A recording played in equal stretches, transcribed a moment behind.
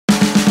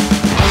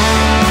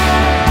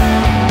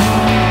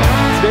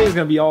is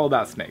gonna be all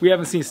about snakes. We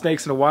haven't seen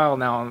snakes in a while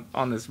now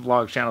on this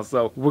vlog channel,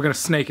 so we're gonna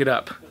snake it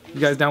up.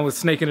 You guys down with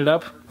snaking it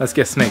up? Let's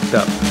get snaked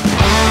up.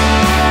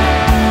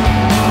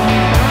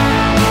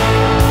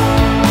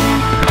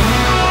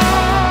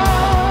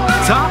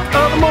 Top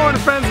of the morning,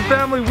 friends and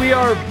family. We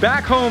are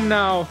back home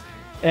now,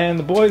 and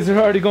the boys are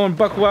already going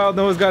buck wild.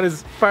 Noah's got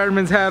his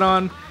fireman's hat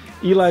on.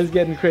 Eli's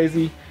getting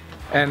crazy,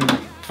 and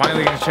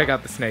finally gonna check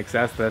out the snakes.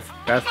 That's the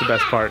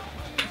best part.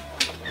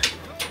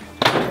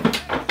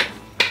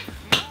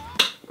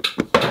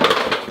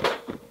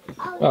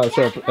 Oh,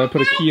 sorry, I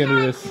put a key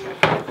under this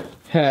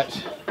hat.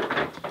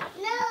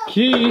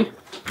 Key!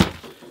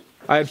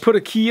 I had put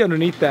a key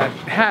underneath that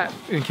hat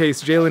in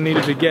case Jalen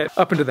needed to get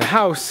up into the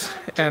house,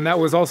 and that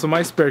was also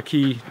my spare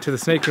key to the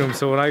snake room,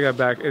 so when I got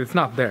back, it's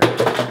not there.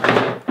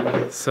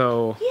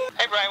 So...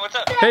 Hey Brian, what's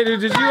up? Hey dude,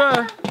 did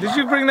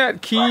you bring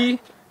that key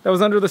that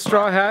was under the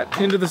straw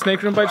hat into the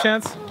snake room by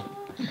chance?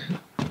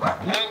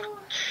 Oh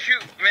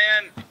shoot,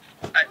 man.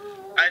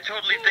 I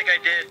totally think I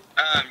did.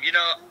 You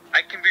know,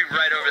 I can be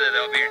right over there.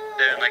 They'll be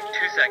there in like 2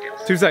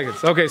 seconds. 2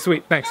 seconds. Okay,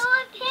 sweet. Thanks.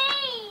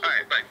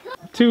 Alright, bye.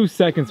 2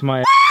 seconds,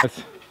 my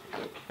ass.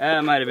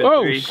 That might have been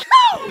 3.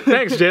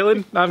 Thanks,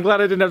 Jalen. I'm glad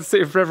I didn't have to sit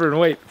here forever and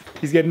wait.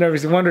 He's getting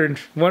nervous and wondering,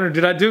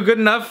 did I do good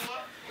enough?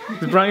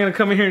 Is Brian gonna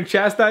come in here and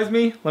chastise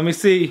me? Let me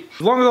see.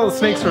 As long as all the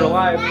snakes are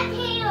alive.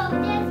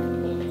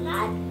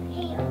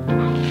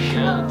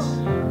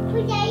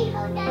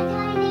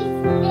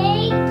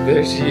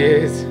 There she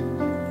is.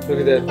 Look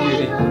at that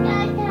beauty.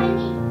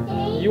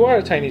 You are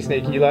a tiny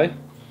snake, Eli.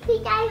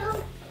 You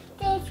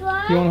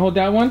want to hold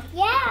that one?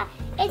 Yeah,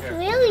 it's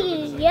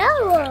really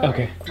yellow.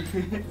 Okay.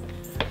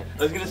 I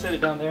was gonna set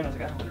it down there and I was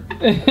like,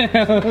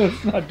 oh.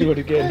 Let's not do it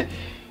again.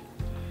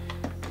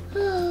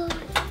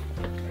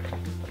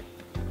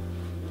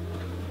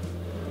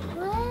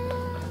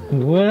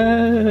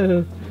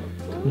 Whoa.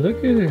 Look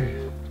at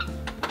her.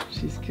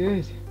 She's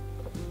good.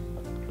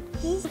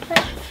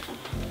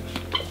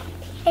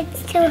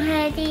 It's too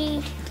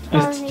heavy.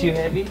 It's too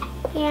heavy?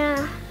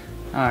 Yeah.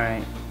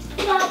 Alright.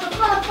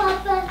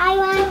 I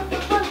want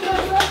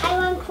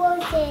to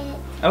close it.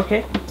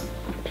 Okay.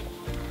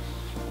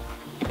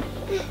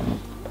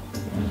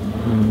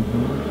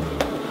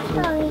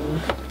 Sorry.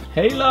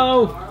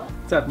 Halo!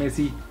 What's up,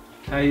 Missy?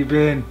 How you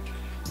been?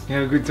 You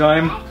have a good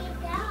time?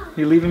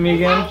 You leaving me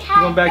again? You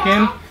going back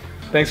in?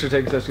 Thanks for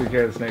taking such good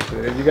care of the snakes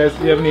today. You guys,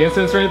 you have any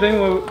incidents or anything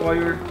while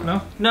you were,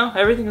 no? No,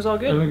 everything was all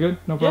good. Everything good?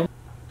 No problem?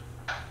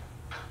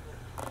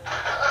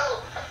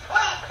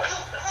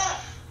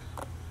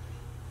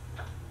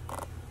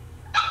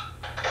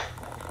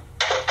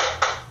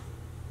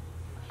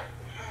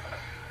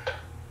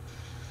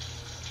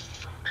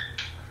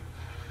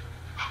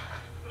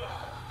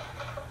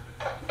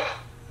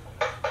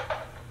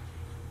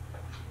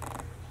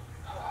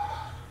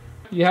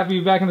 You happy to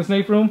be back in the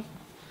snake room?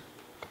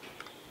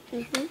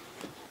 Mm-hmm.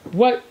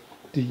 What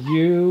do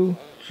you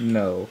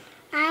know?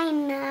 I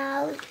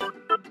know.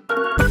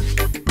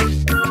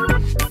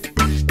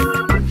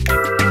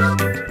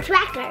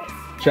 Tractors.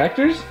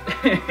 Tractors?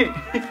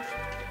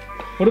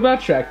 What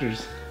about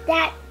tractors?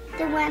 That's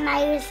the one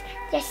I was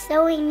just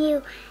showing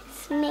you.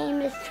 His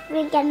name is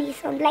Frank and he's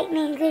from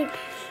Lightning Green.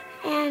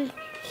 And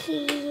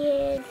he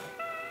is,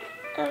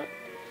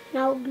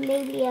 no,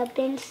 maybe a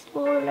bin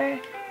smaller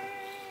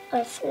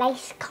or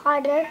slice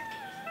cutter.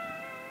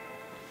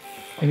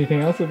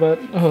 Anything else about?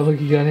 Oh, look,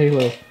 you got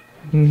Halo.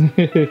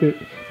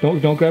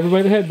 don't grab her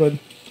by the head, bud.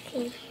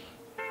 Okay.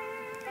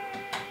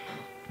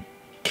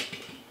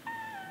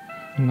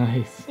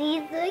 Nice.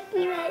 He's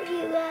looking at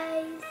you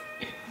guys.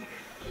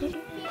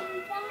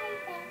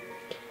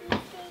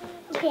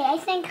 Okay, I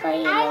think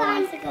Cody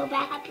wants to go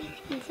back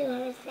into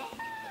her set.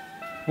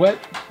 What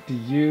do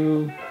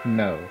you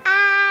know?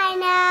 I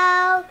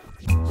know.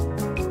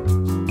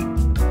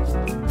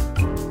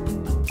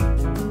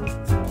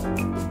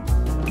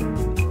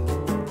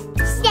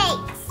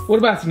 What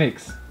about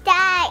snakes?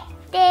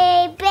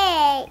 They're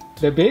big.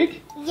 They're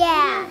big?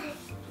 Yeah.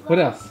 What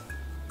else?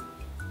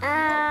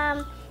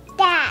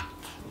 That.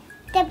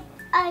 The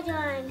other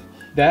one.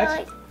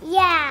 That?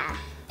 Yeah.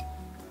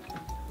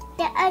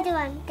 The other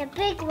one. The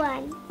big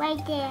one.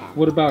 Right there.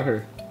 What about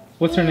her?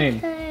 What's her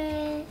name?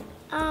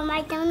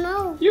 I don't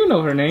know. You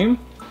know her name.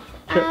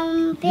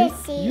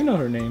 Pissy. You know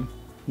her name.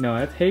 No,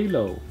 that's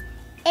Halo.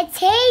 It's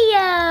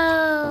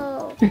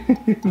Halo.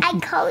 I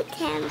called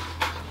him.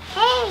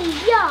 Hey,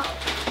 yo.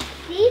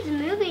 He's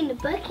moving the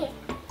bucket.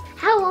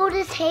 How old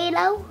is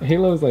Halo?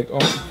 Halo is like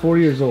 4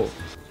 years old.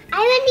 I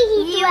want to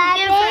eat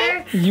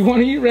rabbits. You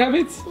want to eat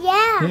rabbits?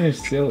 Yeah. You're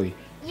silly.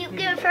 You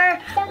give her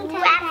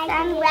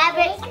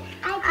rabbits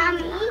on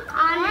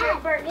her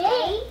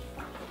birthday.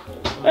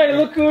 Hey,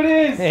 look who it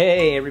is.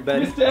 Hey,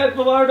 everybody. Mr. Ed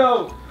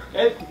Villardo.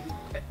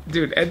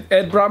 Dude,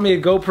 Ed brought me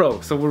a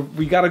GoPro. So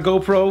we got a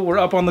GoPro. We're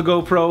up on the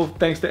GoPro.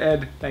 Thanks to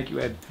Ed. Thank you,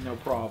 Ed. No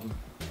problem.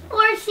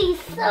 Or she's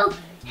so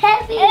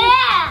heavy.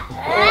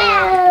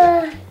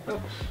 Yeah.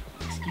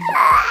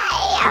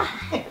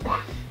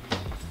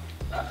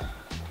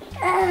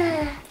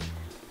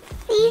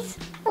 These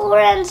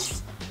orange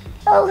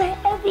so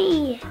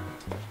heavy.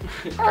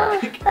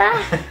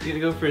 gonna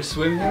go for a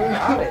swim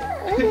now?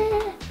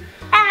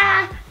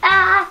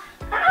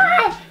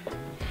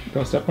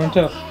 Don't step on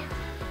tail.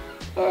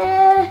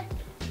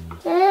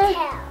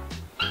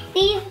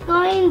 He's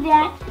going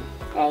back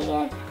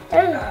again.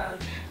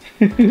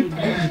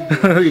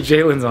 Look at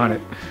Jalen's on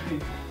it.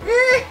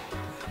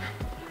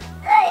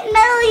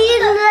 No, he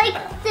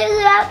likes to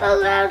wrap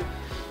around.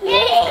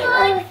 Get her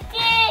off!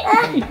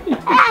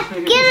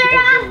 Get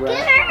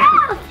her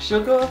off!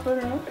 She'll go up on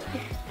her own.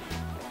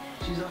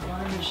 She's a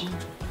flying machine.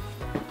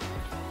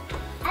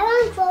 I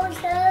want to close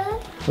her.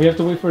 We have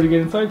to wait for her to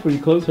get inside before you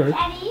close her.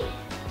 Daddy,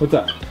 What's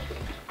up?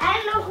 I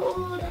don't know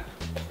who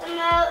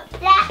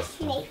that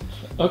snake.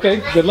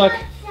 Okay, good luck.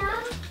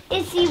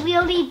 Is he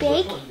really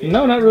big?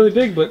 No, not really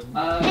big, but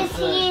Does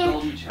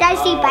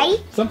he bite?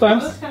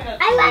 sometimes. I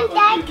want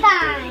that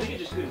kind. You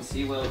just couldn't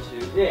see well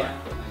too. Yeah.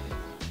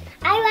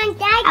 I want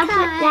that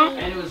kind.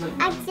 And it was like,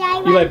 Actually, I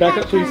want Eli, back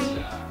that up, please.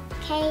 kind.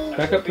 Okay.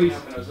 Back up, please.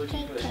 when I was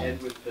looking for the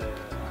head with the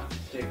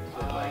stick,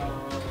 but like,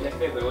 that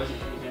fit, but I wasn't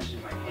paying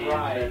attention to my hand.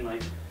 And then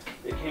like,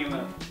 it came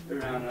up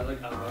around and I was like,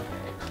 oh,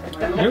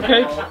 okay. You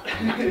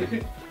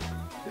okay?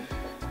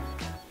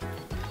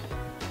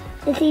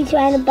 Is he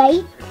trying to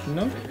bite?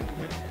 No.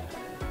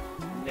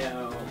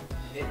 No.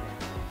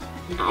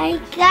 I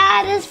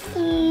got a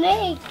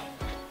snake.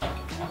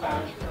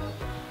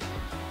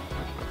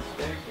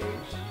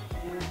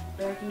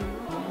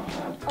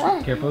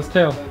 Careful his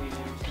tail.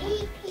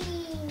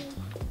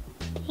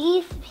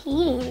 He's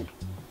peeing.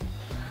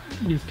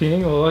 He's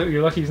peeing? Well,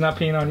 you're lucky he's not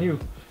peeing on you.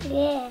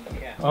 Yeah.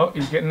 Oh,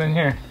 he's getting in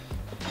here.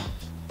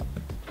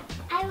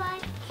 I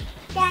want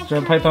that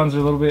Scrub kind. pythons are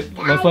a little bit.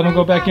 Let's let him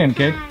go back in,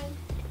 okay?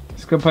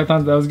 Scrub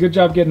pythons, that was a good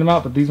job getting them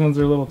out, but these ones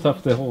are a little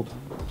tough to hold.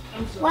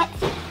 What?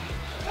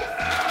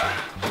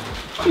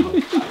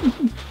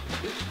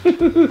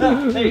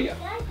 There you go.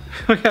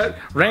 We got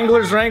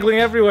wranglers wrangling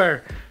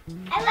everywhere.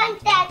 I want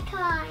that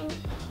kind.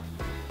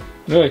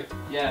 Really?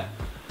 Yeah.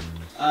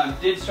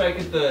 Did strike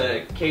at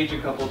the cage a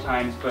couple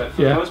times, but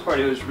for Yeah. the most part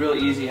it was real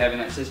easy having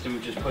that system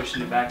of just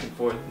pushing it back and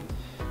forth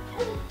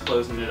and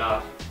closing it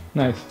off.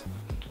 Nice.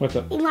 What's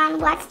up? You want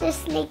to watch the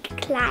snake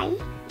climb?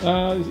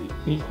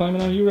 He's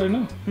climbing on you right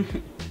now.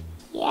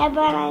 Yeah,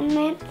 but I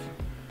meant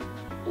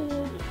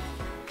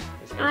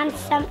on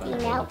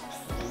something else.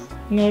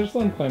 No, just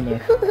let him climb there.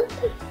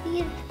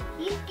 His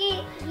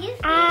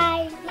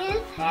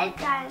head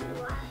got in the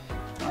water.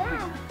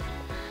 Wow.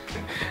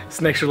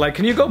 Snakes are like,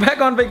 can you go back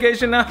on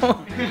vacation now?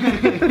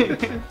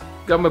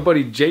 Got my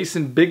buddy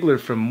Jason Bigler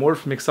from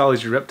Morph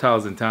Mixology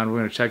Reptiles in town. We're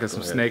gonna check out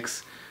some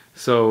snakes.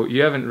 So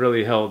you haven't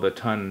really held a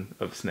ton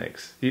of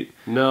snakes.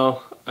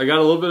 No, I got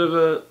a little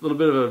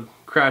bit of a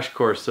crash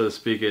course, so to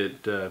speak,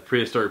 at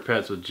Prehistoric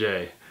Pets with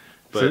Jay.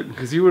 But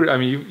because you were, I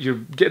mean, you're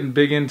getting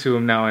big into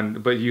him now,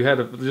 but you had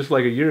just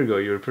like a year ago,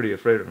 you were pretty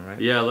afraid of him, right?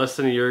 yeah, less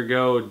than a year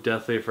ago,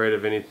 deathly afraid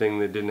of anything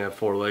that didn't have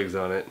 4 legs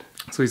on it.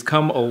 So he's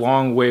come a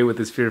long way with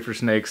his fear for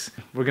snakes.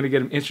 We're gonna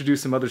get him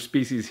introduce some other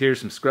species here,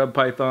 some scrub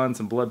pythons,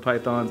 some blood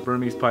pythons,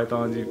 Burmese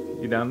pythons.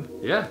 You down?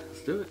 Yeah,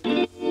 let's do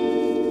it.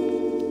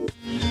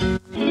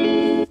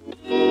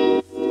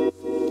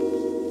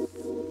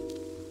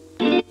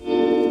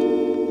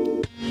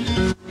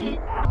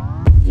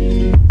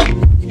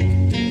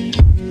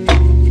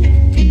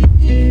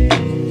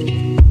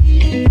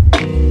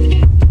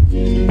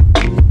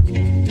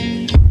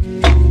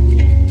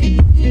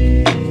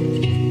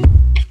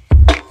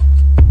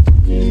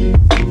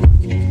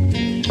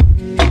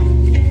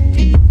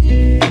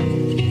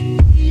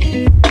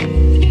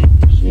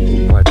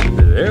 Quite a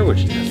bit of air,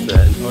 which is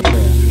that.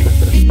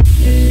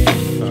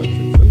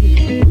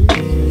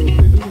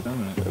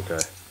 Okay.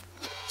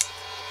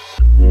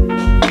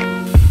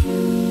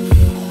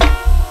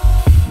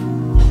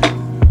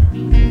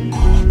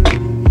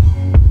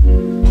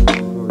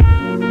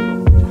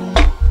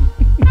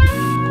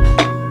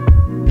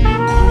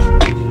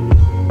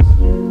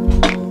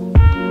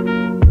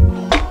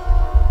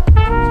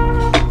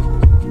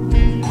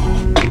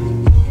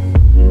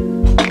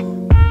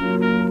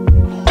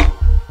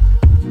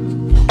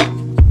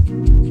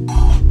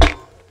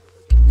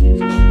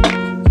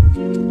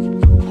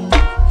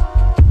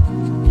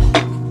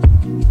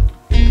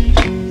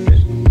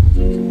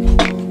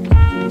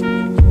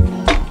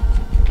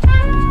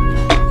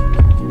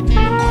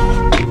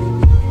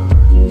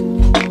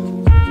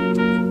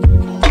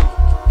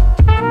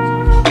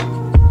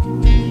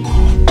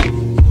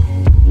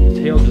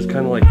 Tail just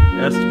kind of like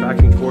S back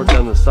and forth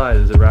down the side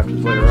as it wrapped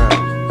its way around.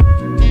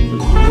 It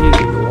was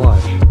amazing to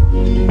watch.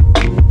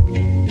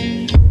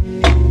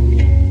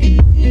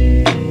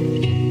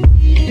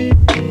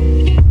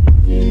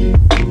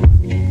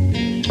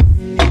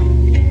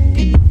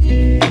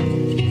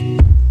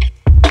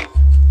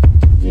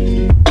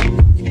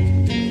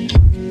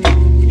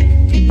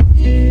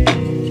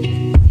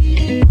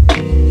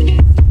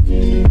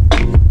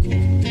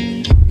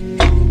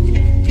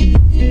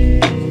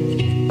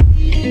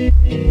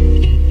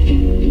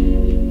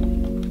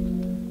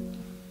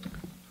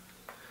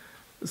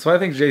 So I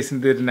think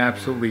Jason did an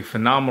absolutely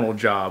phenomenal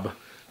job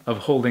of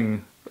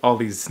holding all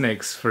these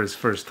snakes for his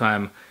first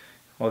time.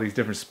 all these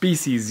different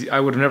species. I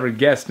would have never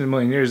guessed in a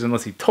million years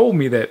unless he told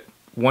me that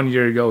 1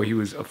 year ago he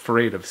was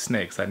afraid of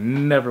snakes. I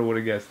never would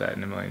have guessed that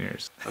in a million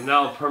years. I'm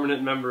now a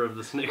permanent member of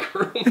the snake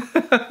room.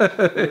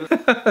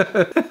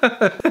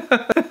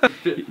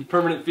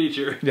 Permanent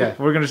feature. Yeah,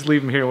 we're gonna just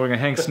leave him here. We're gonna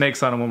hang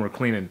snakes on him when we're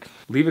cleaning.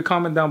 Leave a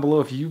comment down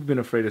below if you've been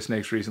afraid of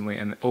snakes recently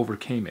and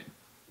overcame it,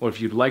 or if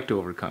you'd like to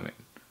overcome it,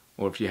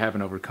 or if you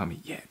haven't overcome it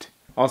yet.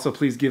 Also,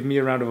 please give me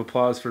a round of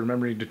applause for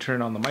remembering to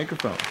turn on the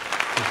microphone.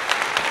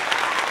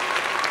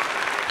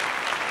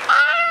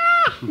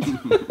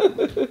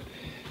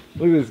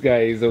 Look at this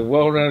guy. He's a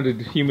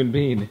well-rounded human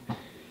being.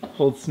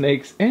 Holds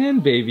snakes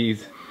and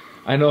babies.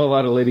 I know a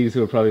lot of ladies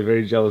who are probably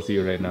very jealous of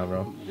you right now,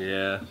 bro.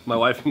 Yeah, my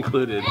wife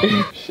included.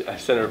 I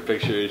sent her a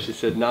picture and she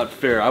said, not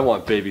fair, I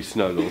want baby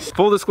snuggles.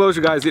 Full disclosure,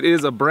 guys, it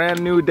is a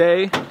brand new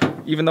day.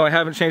 Even though I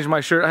haven't changed my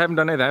shirt, I haven't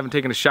done anything, I haven't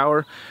taken a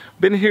shower.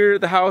 Been here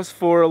at the house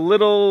for a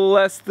little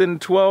less than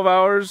 12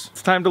 hours.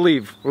 It's time to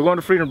leave. We're going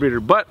to Freedom Breeder,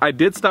 but I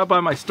did stop by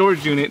my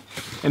storage unit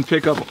and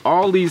pick up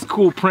all these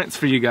cool prints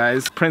for you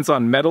guys. Prints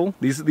on metal.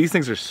 These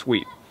things are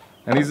sweet.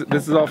 And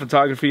this is all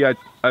photography I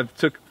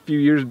took a few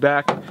years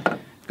back.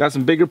 Got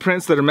some bigger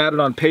prints that are matted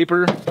on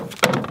paper.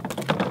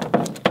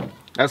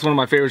 That's one of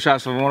my favorite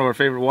shots from one of our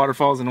favorite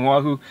waterfalls in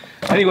Oahu.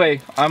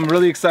 Anyway, I'm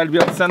really excited to be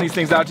able to send these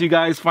things out to you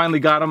guys. Finally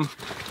got them.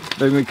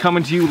 They're gonna be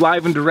coming to you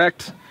live and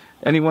direct.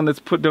 Anyone that's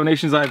put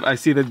donations, I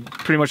see that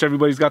pretty much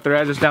everybody's got their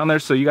address down there,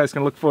 so you guys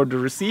can look forward to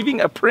receiving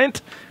a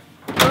print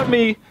of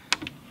me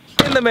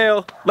in the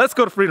mail. Let's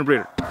go to Freedom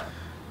Breeder.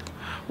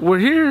 We're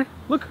here.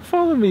 Look,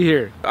 follow me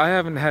here. I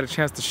haven't had a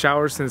chance to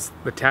shower since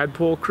the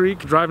Tadpole Creek.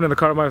 Driving in the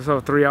car by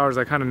myself 3 hours,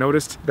 I kind of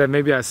noticed that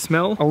maybe I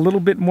smell a little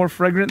bit more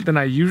fragrant than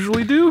I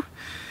usually do.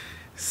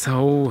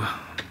 So,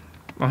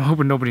 I'm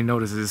hoping nobody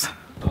notices.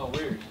 Oh,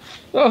 weird.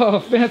 Oh,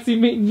 fancy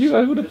meeting you.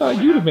 I would have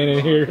thought you'd have been in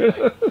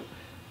here.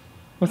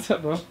 What's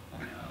up, bro?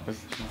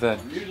 What's that?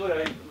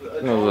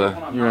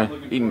 No, you're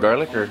eating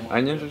garlic or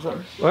onions or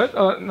something? What?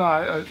 No,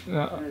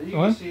 no.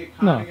 What?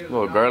 No.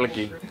 Well,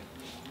 garlicky.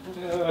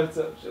 What's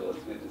up, Jill?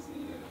 It's good to see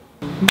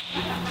you.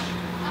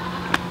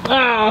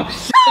 Oh,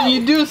 shit,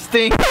 you do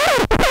stink!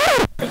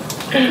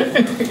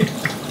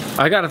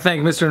 I gotta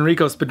thank Mr.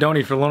 Enrico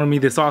Spadoni for loaning me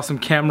this awesome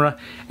camera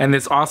and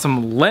this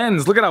awesome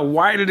lens. Look at how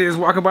wide it is.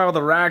 Walking by with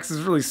the racks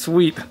is really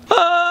sweet. Ah!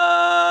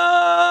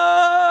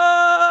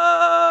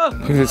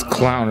 Look at this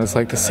clown. It's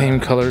like the same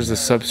color as the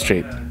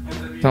substrate.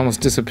 It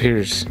almost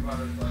disappears.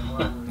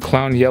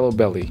 Clown yellow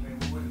belly.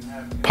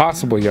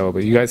 Possible yellow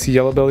belly. You guys see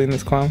yellow belly in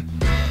this clown?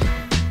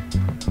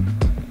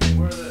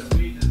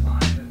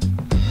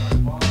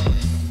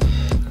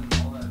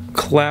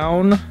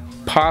 Clown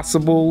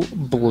possible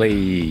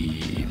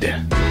blade.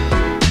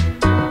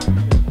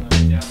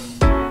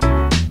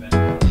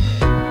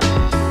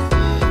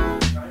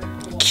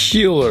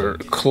 Killer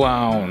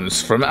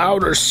clowns from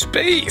outer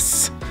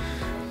space.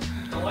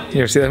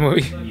 You ever see that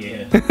movie?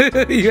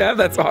 Yeah. You have?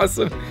 That's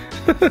awesome.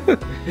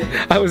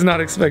 I was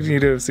not expecting you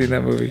to have seen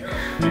that movie.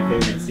 My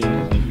favorite scene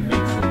is when he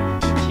makes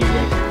the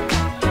T-Rex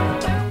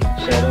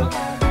shadow,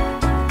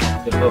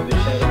 the puppet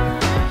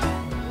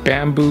shadow.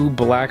 Bamboo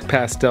black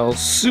pastel,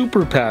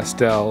 super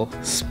pastel,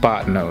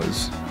 spot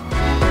nose.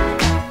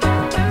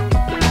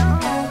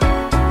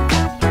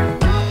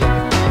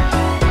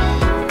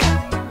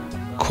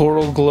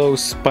 Coral glow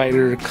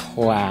spider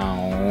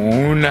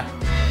clown.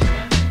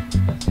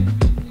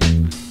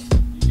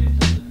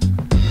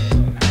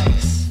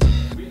 Nice.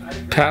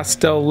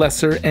 Pastel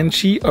lesser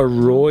enchi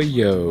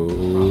arroyo.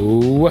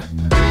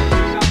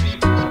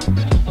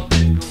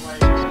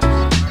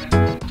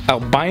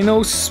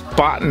 Albino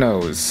spot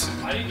nose.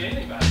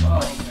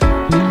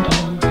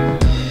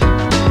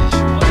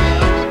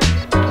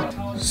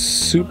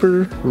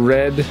 Super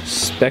red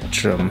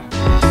spectrum.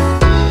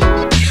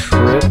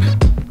 Trip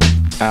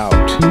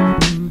out.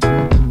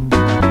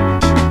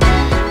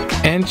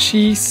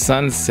 Enchi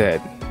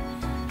sunset.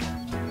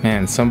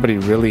 Man, somebody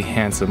really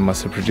handsome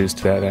must have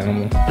produced that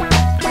animal.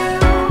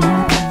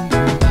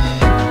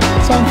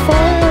 It's on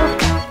fire!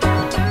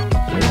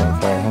 It's on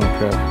fire, holy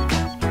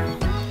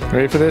crap.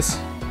 Ready for this?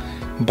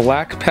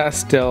 Black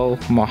pastel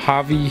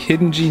Mojave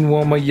hidden gene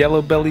woma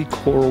yellow belly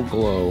coral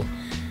glow.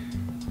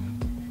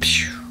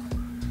 Pew.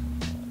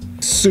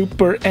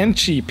 Super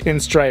enchi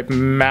pinstripe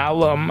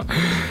malum.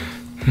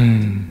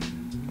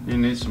 You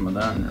need some of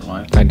that in your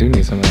life. I do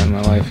need some of that in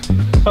my life.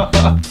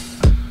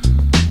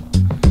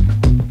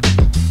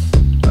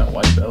 That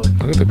white belly.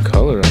 Look at the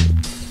color of it.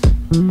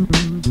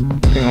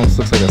 Thing almost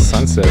looks like a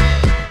sunset.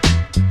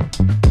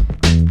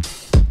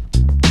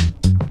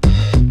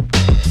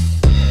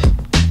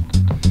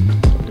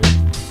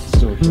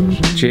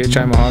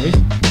 GHI Mojave.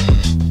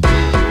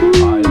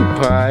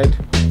 Pied.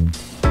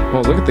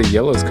 Oh, look at the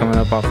yellows coming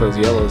up off those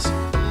yellows.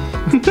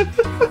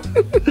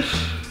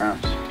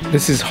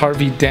 This is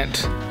Harvey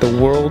Dent, the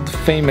world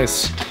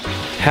famous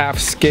half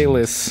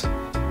scaleless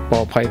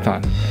ball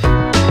python.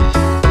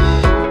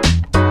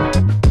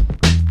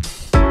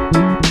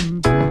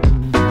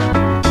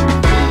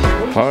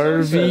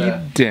 Harvey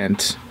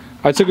Dent.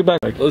 I took it back.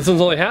 Well, this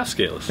one's only half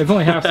scales. It's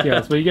only half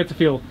scales, but you get to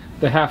feel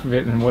the half of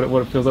it and what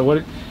it feels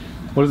like.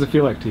 What does it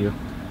feel like to you?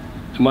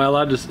 Am I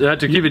allowed to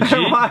keep it G?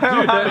 Dude,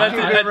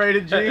 I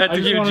rated G. I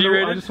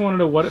just want to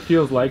know what it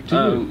feels like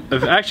to you.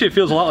 Actually, it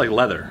feels a lot like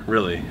leather,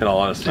 really, in all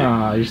honesty.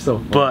 You're so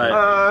funny.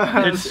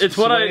 But it's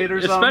what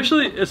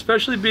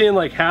especially being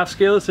like half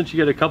scaleless, since you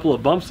get a couple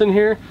of bumps in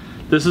here.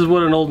 This is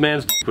what an old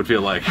man's would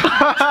feel like.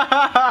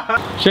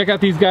 Check out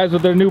these guys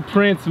with their new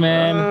prints,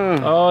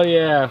 man. Oh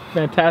yeah,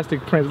 fantastic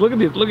prints. Look at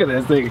this. Look at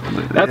this thing.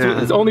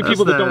 It's only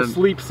people that don't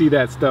sleep see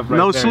that stuff right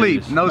no there.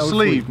 Sleep. No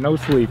sleep. No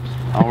sleep.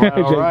 All right,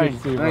 all right.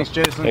 Thanks,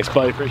 Jason. Thanks,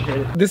 buddy. Appreciate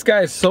it. This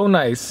guy is so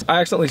nice. I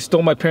accidentally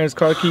stole my parents'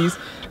 car keys.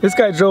 This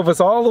guy drove us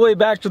all the way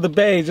back to the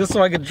bay just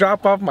so I could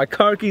drop off my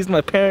car keys to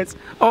my parents.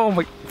 Oh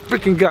my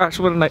freaking gosh,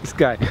 what a nice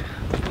guy.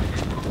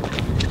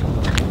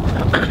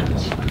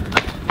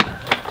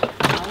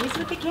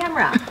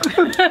 Camera.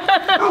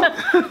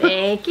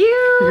 Thank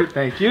you.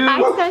 Thank you.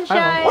 Hi,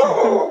 sunshine.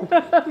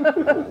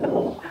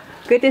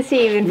 Good to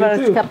see you in for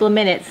a couple of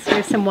minutes.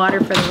 Here's some water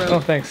for the road. Oh,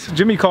 thanks.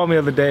 Jimmy called me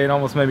the other day and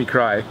almost made me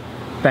cry.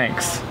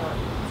 Thanks.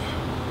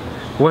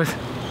 What's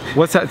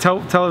that? Tell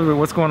everybody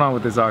what's going on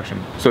with this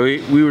auction. So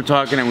we were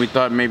talking and we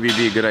thought maybe it'd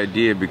be a good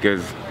idea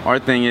because our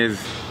thing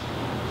is,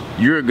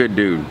 you're a good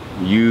dude.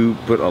 You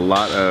bring a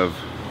lot of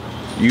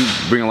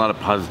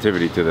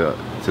positivity to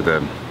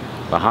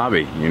the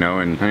hobby, you know,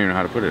 and I don't even know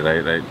how to put it.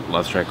 I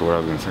lost track of what I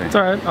was gonna say. It's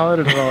alright, I'll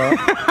edit it all out.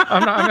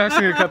 I'm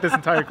actually gonna cut this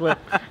entire clip.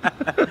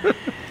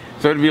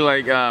 So it'd be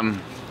like,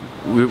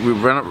 we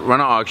run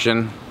an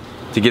auction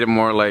to get it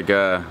more like,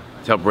 to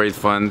help raise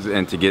funds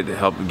and to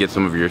help get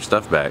some of your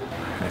stuff back.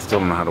 I still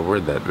don't know how to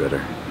word that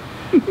better.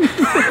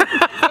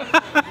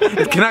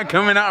 It's not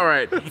coming out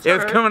right. It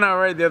was coming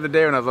out right the other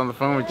day when I was on the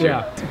phone with you.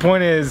 Yeah, the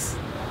point is,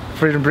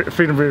 Freedom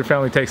Breeder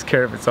Family takes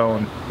care of its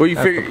own. Well, you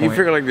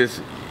figure like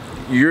this,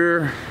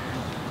 you're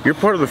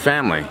part of the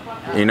family,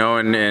 you know,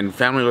 and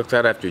family looks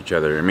out after each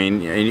other. I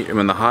mean,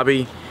 in the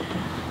hobby,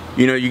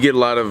 you know, you get a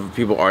lot of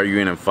people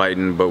arguing and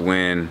fighting, but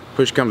when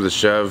push comes to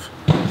shove,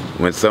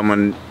 when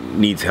someone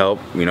needs help,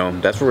 you know,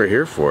 that's what we're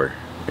here for.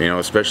 You know,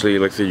 especially,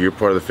 like I said, you're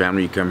part of the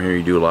family, you come here,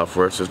 you do a lot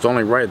for us, so it's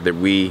only right that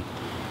we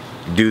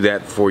do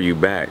that for you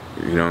back,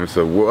 you know.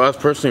 So us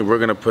personally, we're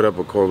gonna put up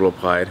a Core Globe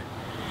hide,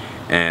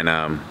 and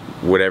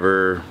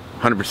whatever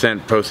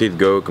 100% proceeds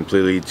go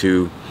completely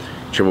to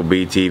Triple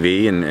B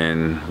TV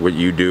and what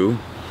you do,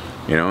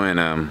 you know,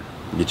 and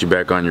get you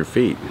back on your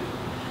feet.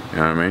 You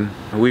know what I mean?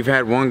 We've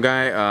had one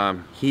guy,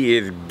 he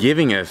is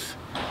giving us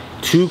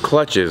 2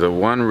 clutches,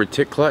 one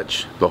retic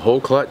clutch, the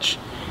whole clutch,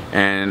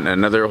 and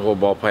another whole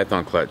ball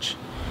python clutch.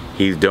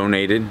 He's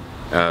donated,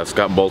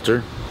 Scott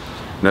Bolter,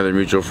 another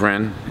mutual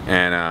friend,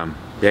 and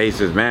yeah, he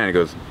says, man, he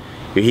goes,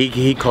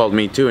 he called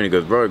me too, and he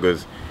goes, bro, he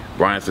goes,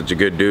 Brian's such a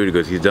good dude. He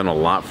goes, he's done a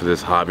lot for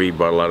this hobby,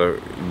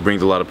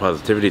 brings a lot of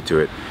positivity to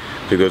it.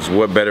 He goes,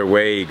 what better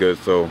way? He goes,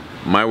 so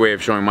my way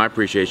of showing my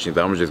appreciation is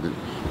I'm gonna just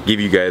give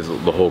you guys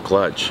the whole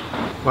clutch.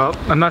 Well,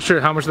 I'm not sure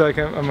how much that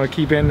I'm gonna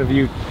keep in of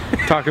you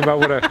talking about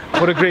what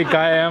a great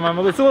guy I am.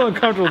 It's a little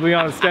uncomfortable, to be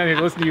honest, standing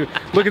here listening to you,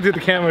 looking through the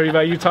camera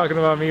about you talking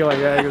about me like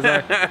that.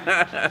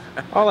 Because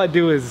all I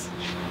do is,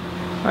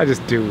 I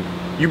just do.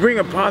 You bring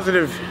a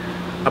positive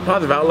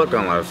outlook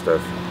on a lot of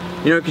stuff.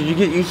 You know, because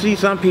you see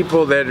some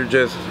people that are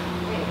just,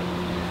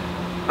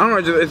 I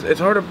don't know, it's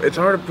hard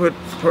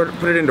to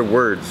put it into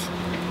words.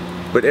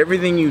 But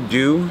everything you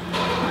do,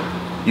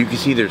 you can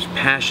see there's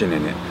passion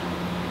in it.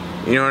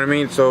 You know what I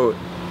mean? So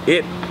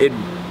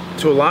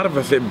to a lot of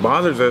us, it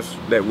bothers us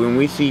that when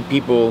we see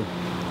people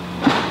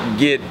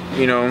get,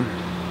 you know,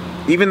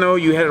 even though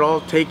you had it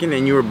all taken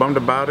and you were bummed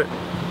about it,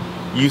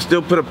 you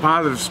still put a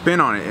positive spin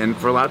on it. And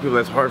for a lot of people,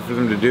 that's hard for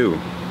them to do.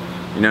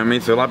 You know what I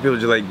mean? So a lot of people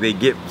just like, they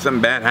get,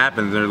 something bad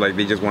happens, and they're like,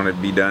 they just want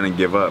to be done and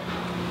give up.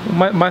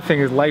 My thing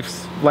is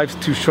life's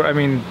too short. I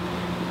mean,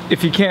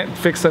 if you can't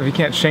fix something, you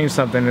can't change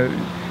something.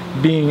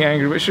 Being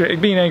angry, sure,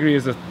 being angry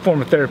is a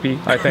form of therapy,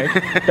 I think.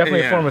 Definitely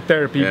yeah. A form of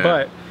therapy, yeah.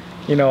 But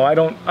you know, I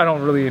don't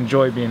really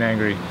enjoy being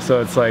angry.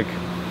 So it's like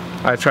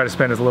I try to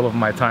spend as little of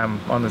my time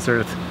on this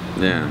earth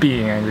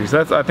being angry.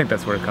 So I think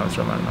that's where it comes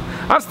from. I don't know.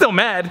 I'm still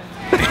mad.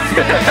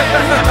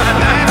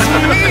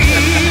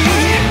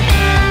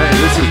 Hey,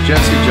 this is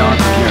Jesse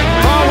Johnson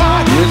here.